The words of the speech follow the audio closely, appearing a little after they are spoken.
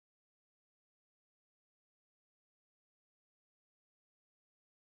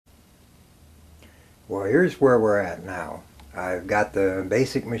Well, here's where we're at now. I've got the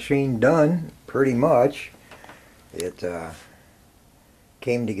basic machine done, pretty much. It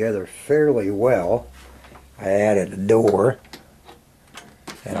came together fairly well. I added a door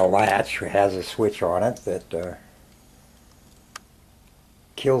and a latch. It has a switch on it that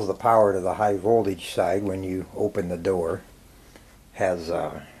kills the power to the high voltage side when you open the door. Has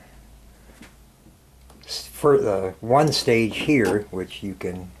for the one stage here, which you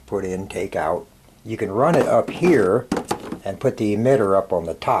can put in, take out. You can run it up here and put the emitter up on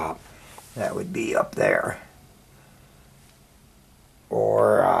the top. That would be up there.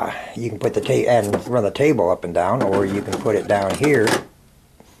 Or you can put the and run the table up and down, or you can put it down here,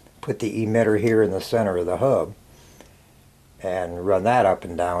 put the emitter here in the center of the hub, and run that up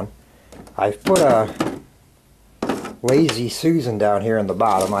and down. I've put a Lazy Susan down here in the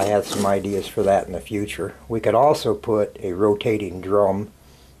bottom. I had some ideas for that in the future. We could also put a rotating drum,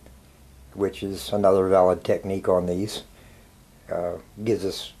 which is another valid technique on these. Gives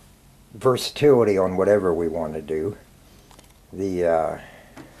us versatility on whatever we want to do. The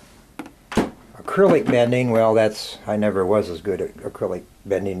acrylic bending, well, I never was as good at acrylic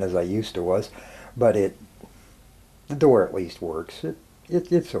bending as I used to was, but the door at least works.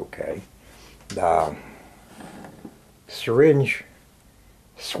 It's okay. The syringe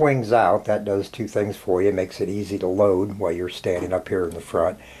swings out. That does two things for you. It makes it easy to load while you're standing up here in the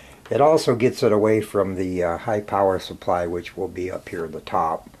front. It also gets it away from the high power supply, which will be up here at the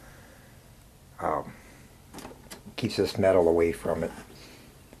top. Keeps this metal away from it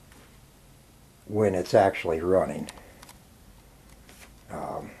when it's actually running.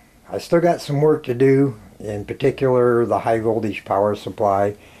 I still got some work to do, in particular the high voltage power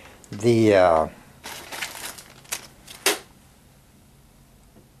supply. The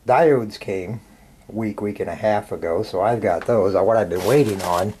diodes came a week and a half ago, so I've got those. What I've been waiting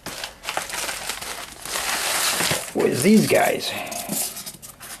on was these guys.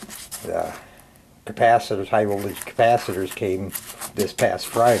 The capacitors, high voltage capacitors, came this past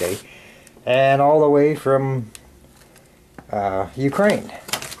Friday, and all the way from Ukraine.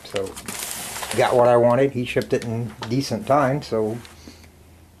 So got what I wanted. He shipped it in decent time, so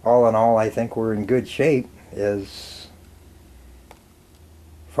all in all I think we're in good shape as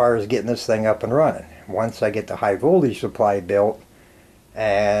far as getting this thing up and running. Once I get the high voltage supply built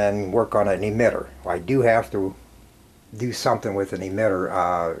and work on an emitter. I do have to do something with an emitter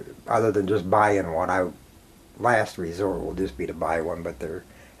other than just buying one. Last resort will just be to buy one, but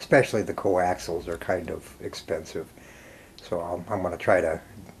especially the coaxials, are kind of expensive. So I'm going to try to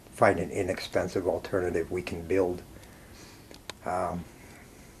find an inexpensive alternative we can build. Well,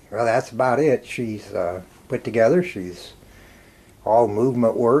 that's about it. She's put together. She's all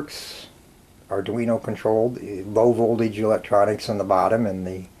movement works, Arduino controlled, low voltage electronics on the bottom, and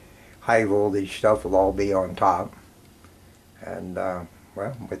the high voltage stuff will all be on top. And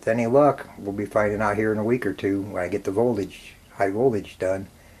well, with any luck, we'll be finding out here in a week or two when I get the high voltage done,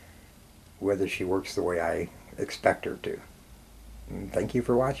 whether she works the way I expect her to. And thank you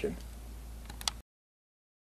for watching.